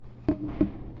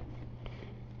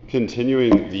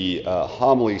Continuing the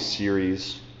homily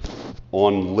series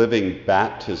on living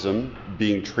baptism,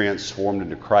 being transformed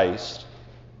into Christ,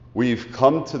 we've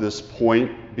come to this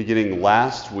point beginning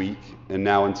last week and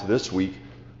now into this week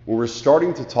where we're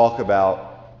starting to talk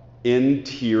about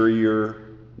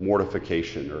interior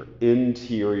mortification or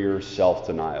interior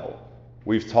self-denial.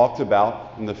 We've talked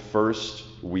about in the first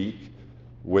week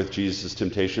with Jesus'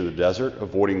 temptation in the desert,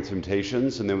 avoiding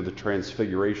temptations, and then with the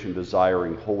transfiguration,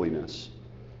 desiring holiness.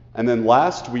 And then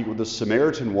last week with the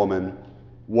Samaritan woman,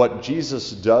 what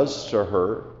Jesus does to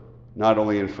her, not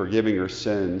only in forgiving her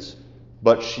sins,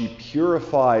 but she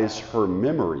purifies her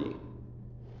memory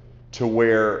to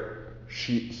where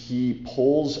he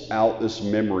pulls out this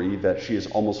memory that she has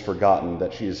almost forgotten,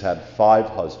 that she has had 5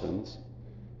 husbands,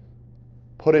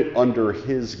 put it under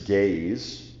his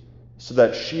gaze so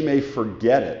that she may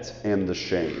forget it and the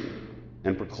shame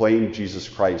and proclaim Jesus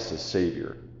Christ as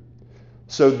Savior.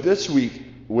 So this week,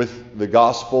 with the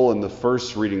gospel and the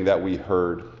first reading that we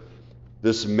heard,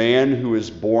 this man who is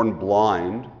born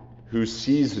blind, who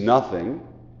sees nothing,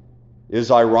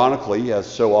 is ironically, as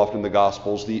so often in the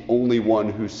gospels, the only one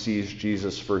who sees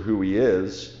Jesus for who he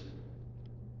is.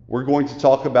 We're going to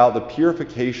talk about the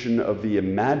purification of the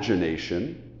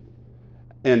imagination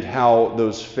and how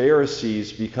those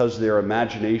Pharisees, because their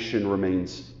imagination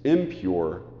remains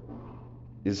impure,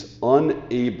 is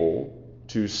unable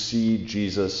to see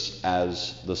Jesus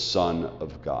as the Son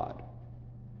of God.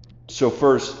 So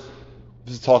first,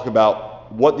 let's talk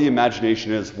about what the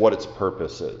imagination is, what its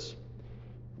purpose is.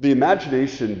 The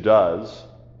imagination does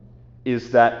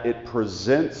is that it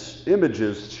presents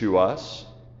images to us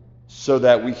so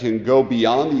that we can go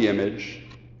beyond the image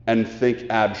and think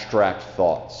abstract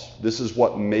thoughts. This is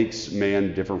what makes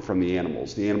man different from the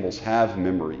animals. The animals have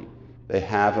memory, they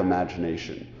have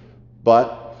imagination,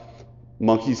 but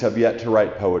monkeys have yet to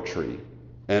write poetry,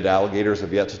 and alligators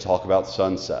have yet to talk about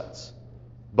sunsets.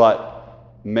 But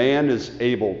man is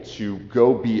able to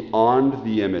go beyond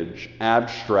the image,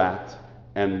 abstract,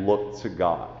 and look to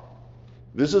God.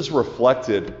 This is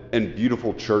reflected in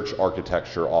beautiful church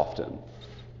architecture often,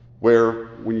 where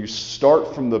when you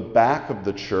start from the back of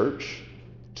the church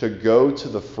to go to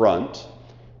the front,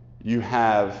 you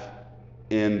have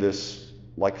in this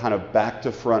like kind of back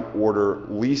to front order,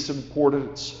 least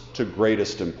importance to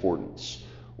greatest importance,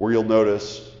 where you'll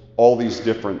notice all these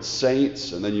different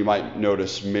saints, and then you might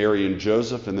notice Mary and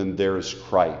Joseph, and then there's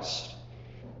Christ.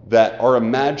 That our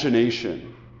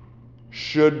imagination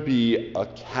should be a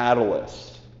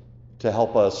catalyst to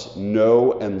help us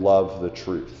know and love the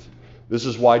truth. This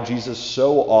is why Jesus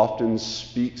so often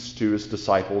speaks to his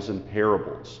disciples in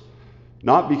parables.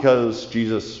 Not because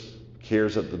Jesus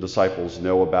cares that the disciples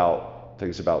know about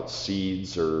things about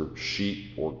seeds or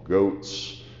sheep or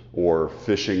goats or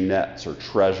fishing nets or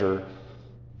treasure,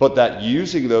 but that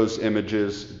using those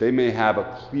images, they may have a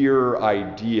clearer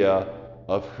idea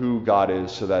of who God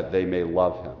is so that they may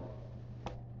love him.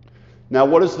 Now,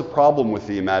 what is the problem with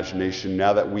the imagination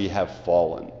now that we have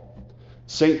fallen?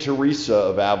 St. Teresa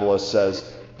of Avila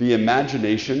says, the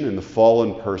imagination in the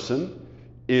fallen person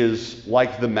is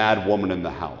like the mad woman in the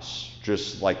house,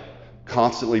 just like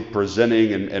constantly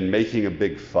presenting and making a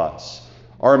big fuss.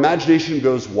 Our imagination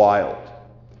goes wild,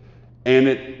 and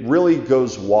it really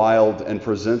goes wild and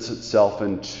presents itself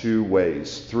in 2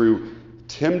 ways, through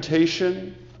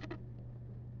temptation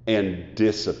and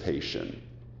dissipation.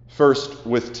 First,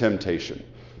 with temptation.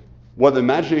 What the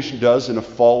imagination does in a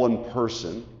fallen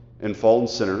person, and fallen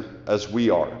sinner, as we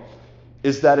are,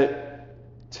 is that it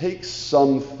takes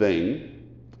something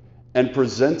and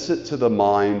presents it to the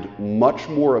mind much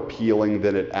more appealing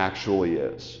than it actually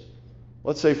is.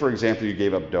 Let's say, for example, you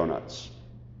gave up donuts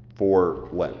for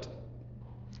Lent.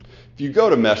 If you go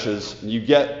to Mesh's, you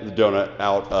get the donut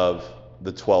out of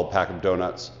the 12-pack of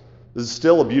donuts. This is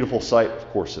still a beautiful sight. Of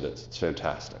course it is. It's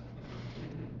fantastic.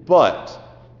 But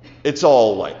it's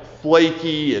all like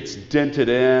flaky, it's dented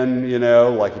in,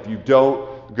 like if you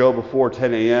don't go before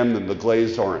 10 a.m., then the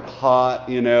glazes aren't hot,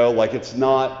 like it's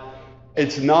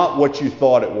not what you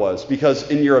thought it was, because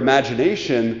in your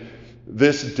imagination,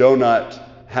 this donut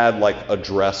had like a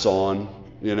dress on,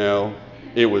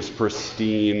 it was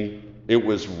pristine, it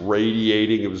was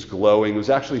radiating, it was glowing, it was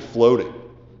actually floating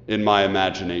in my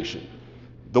imagination.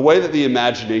 The way that the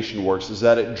imagination works is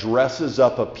that it dresses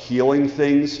up appealing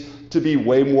things to be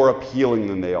way more appealing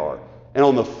than they are. And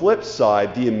on the flip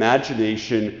side, the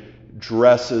imagination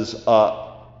dresses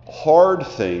up hard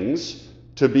things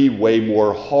to be way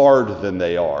more hard than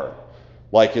they are.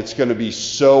 Like it's going to be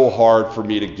so hard for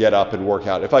me to get up and work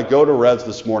out. If I go to Reds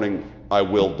this morning, I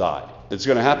will die. It's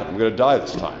going to happen. I'm going to die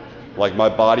this time. Like my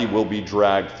body will be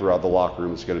dragged throughout the locker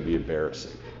room. It's going to be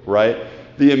embarrassing, right?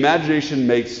 the imagination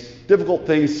makes difficult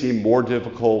things seem more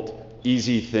difficult,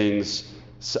 easy things,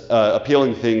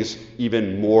 appealing things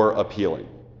even more appealing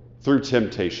through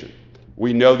temptation.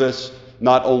 We know this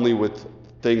not only with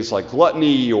things like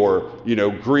gluttony or,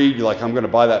 greed, like I'm going to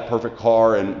buy that perfect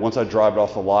car and once I drive it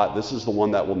off the lot, this is the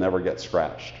one that will never get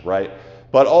scratched, right?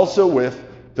 But also with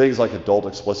things like adult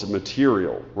explicit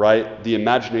material, right? The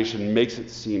imagination makes it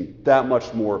seem that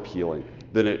much more appealing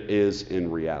than it is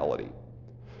in reality.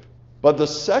 But the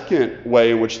second way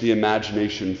in which the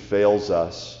imagination fails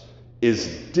us is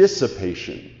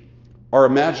dissipation. Our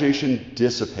imagination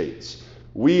dissipates.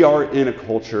 We are in a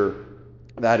culture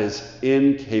that is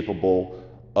incapable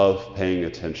of paying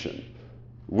attention.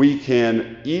 We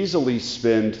can easily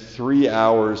spend 3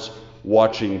 hours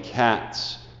watching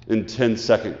cats in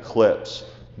 10-second clips,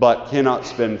 but cannot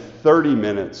spend 30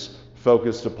 minutes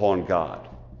focused upon God.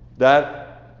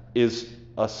 That is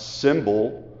a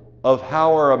symbol of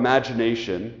how our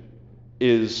imagination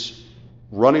is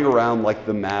running around like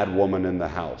the mad woman in the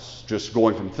house, just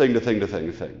going from thing to thing to thing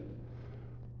to thing.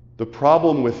 The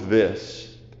problem with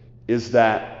this is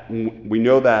that we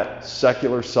know that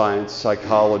secular science,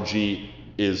 psychology,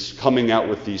 is coming out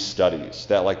with these studies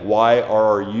that, like, why are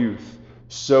our youth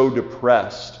so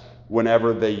depressed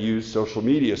whenever they use social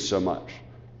media so much?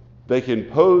 They can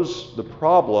pose the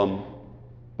problem,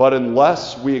 but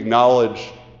unless we acknowledge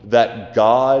that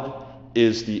God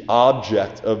is the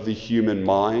object of the human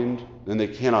mind, then they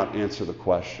cannot answer the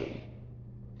question.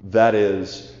 That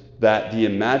is, that the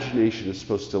imagination is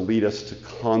supposed to lead us to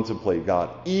contemplate God,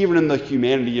 even in the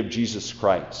humanity of Jesus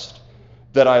Christ.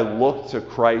 That I look to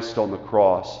Christ on the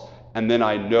cross, and then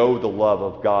I know the love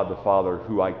of God the Father,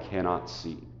 who I cannot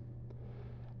see.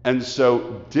 And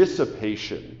so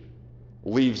dissipation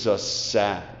leaves us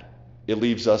sad. It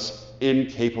leaves us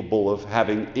incapable of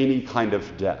having any kind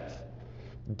of depth.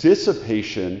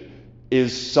 Dissipation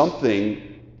is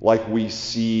something like we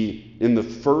see in the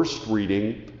first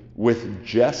reading with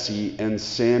Jesse and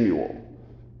Samuel.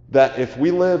 That if we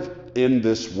live in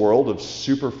this world of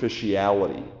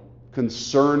superficiality,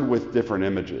 concerned with different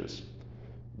images,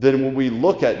 then when we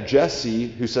look at Jesse,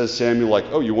 who says Samuel, like,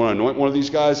 oh, you want to anoint one of these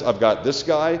guys? I've got this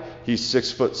guy. He's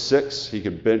 6'6". He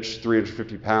can bench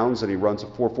 350 pounds, and he runs a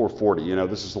 4.40.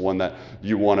 This is the one that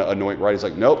you want to anoint, right? He's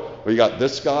like, nope. Well, you got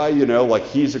this guy, like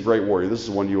he's a great warrior. This is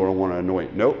the one you don't want to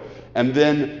anoint. Nope. And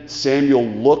then Samuel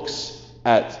looks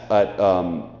at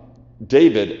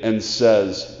David and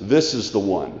says, this is the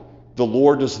one. The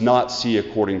Lord does not see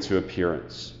according to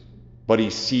appearance, but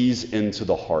he sees into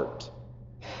the heart.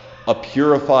 A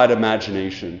purified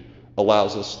imagination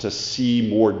allows us to see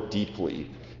more deeply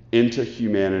into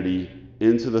humanity,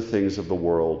 into the things of the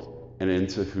world, and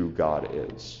into who God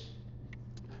is.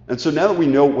 And so now that we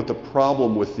know what the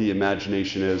problem with the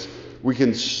imagination is, we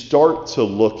can start to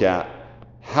look at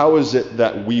how is it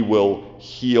that we will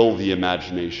heal the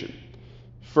imagination.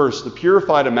 First, the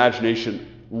purified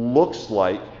imagination looks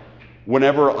like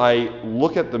whenever I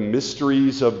look at the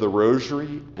mysteries of the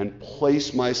rosary and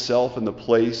place myself in the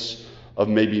place of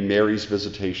maybe Mary's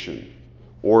visitation,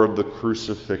 or of the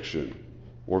crucifixion,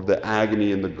 or of the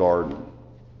agony in the garden,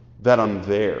 that I'm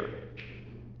there.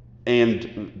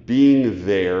 And being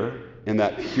there in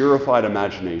that purified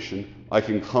imagination, I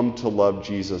can come to love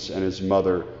Jesus and his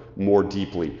mother more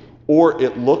deeply. Or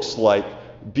it looks like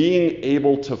being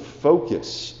able to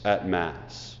focus at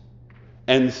Mass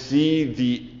and see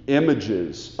the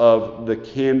images of the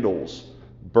candles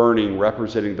burning,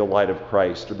 representing the light of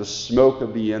Christ, or the smoke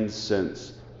of the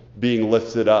incense being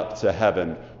lifted up to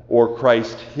heaven, or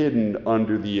Christ hidden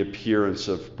under the appearance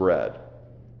of bread.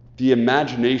 The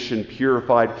imagination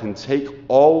purified can take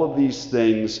all of these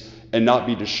things and not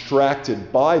be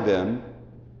distracted by them,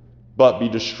 but be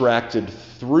distracted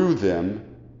through them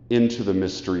into the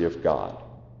mystery of God.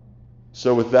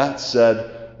 So with that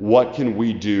said, what can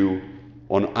we do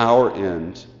on our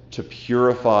end to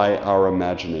purify our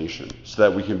imagination so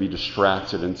that we can be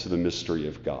distracted into the mystery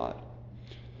of God?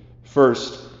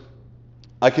 First,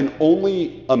 I can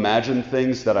only imagine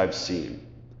things that I've seen.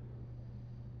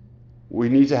 We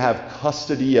need to have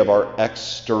custody of our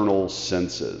external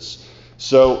senses.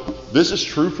 So this is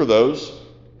true for those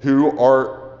who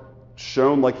are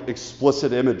shown like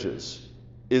explicit images,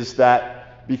 is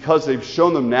that because they've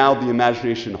shown them now, the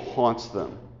imagination haunts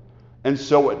them. And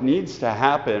so what needs to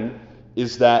happen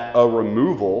is that a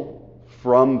removal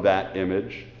from that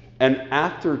image, and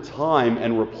after time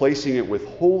and replacing it with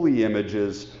holy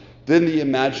images, then the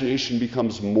imagination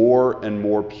becomes more and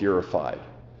more purified.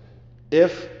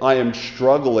 If I am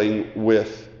struggling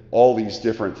with all these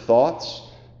different thoughts,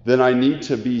 then I need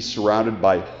to be surrounded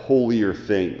by holier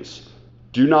things.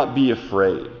 Do not be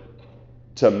afraid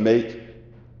to make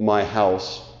my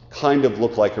house kind of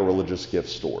look like a religious gift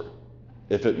store,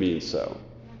 if it means so.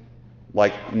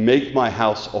 Like, make my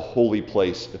house a holy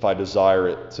place if I desire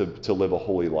it to live a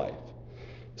holy life.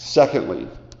 Secondly,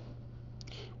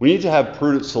 we need to have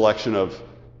prudent selection of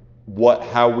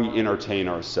how we entertain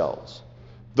ourselves.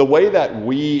 The way that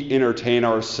we entertain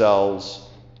ourselves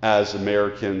as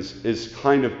Americans is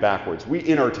kind of backwards. We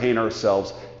entertain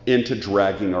ourselves into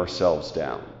dragging ourselves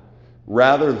down,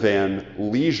 rather than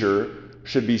leisure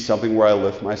should be something where I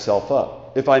lift myself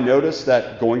up. If I notice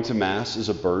that going to Mass is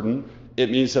a burden, it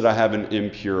means that I have an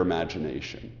impure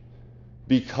imagination.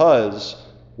 Because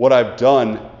what I've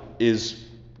done is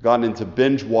gotten into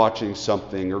binge watching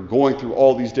something or going through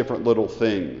all these different little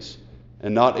things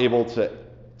and not able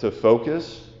to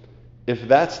focus. If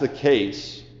that's the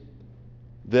case,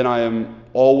 then I am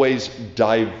always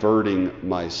diverting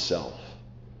myself.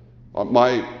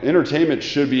 My entertainment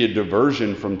should be a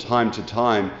diversion from time to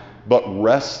time, but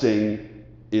resting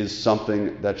is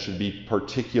something that should be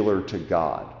particular to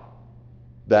God.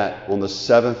 That on the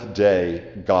seventh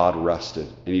day, God rested,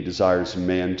 and he desires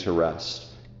man to rest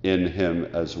in him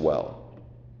as well.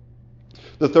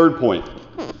 The third point,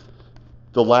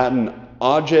 the Latin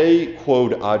age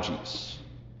quod agis.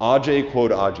 Age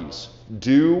quod agis.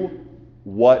 Do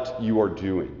what you are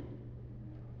doing.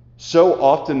 So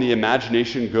often the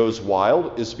imagination goes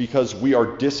wild is because we are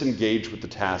disengaged with the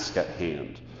task at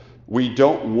hand. We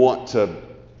don't want to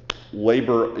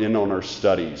labor in on our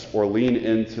studies or lean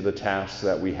into the tasks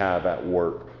that we have at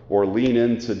work or lean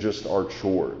into just our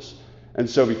chores. And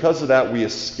so because of that, we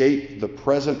escape the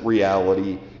present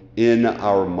reality in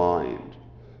our mind.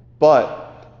 But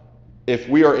if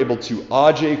we are able to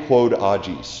age quod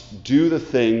agis, do the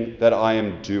thing that I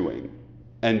am doing,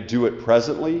 and do it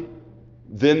presently,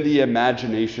 then the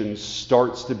imagination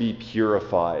starts to be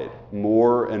purified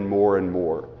more and more and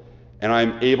more. And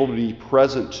I'm able to be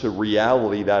present to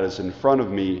reality that is in front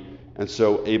of me, and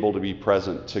so able to be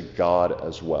present to God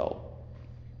as well.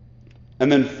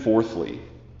 And then fourthly,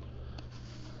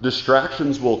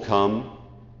 distractions will come,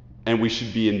 and we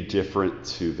should be indifferent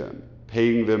to them,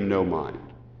 paying them no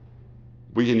mind.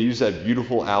 We can use that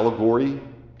beautiful allegory,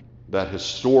 that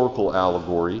historical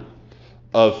allegory,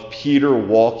 of Peter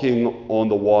walking on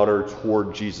the water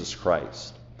toward Jesus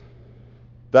Christ.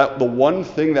 That the one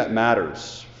thing that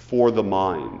matters for the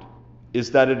mind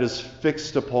is that it is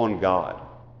fixed upon God,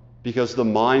 because the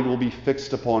mind will be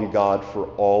fixed upon God for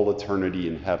all eternity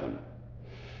in heaven.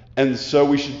 And so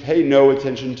we should pay no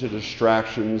attention to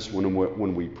distractions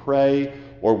when we pray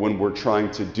or when we're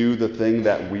trying to do the thing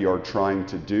that we are trying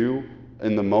to do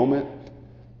in the moment.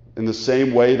 In the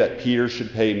same way that Peter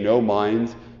should pay no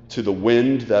mind to the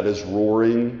wind that is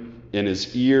roaring in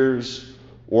his ears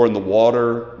or in the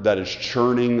water that is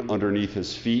churning underneath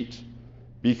his feet,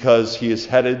 because he is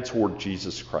headed toward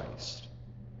Jesus Christ.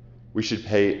 We should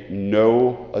pay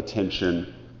no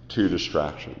attention to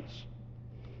distractions.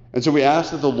 And so we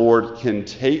ask that the Lord can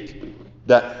take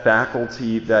that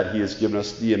faculty that he has given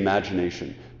us, the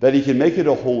imagination, that he can make it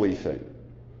a holy thing,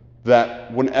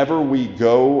 that whenever we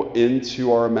go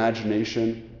into our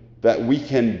imagination, that we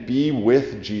can be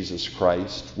with Jesus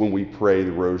Christ when we pray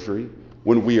the rosary,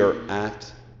 when we are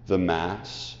at the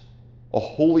Mass, a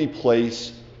holy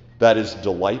place that is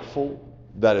delightful,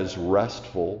 that is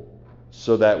restful,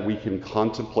 so that we can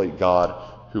contemplate God,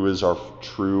 who is our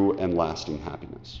true and lasting happiness.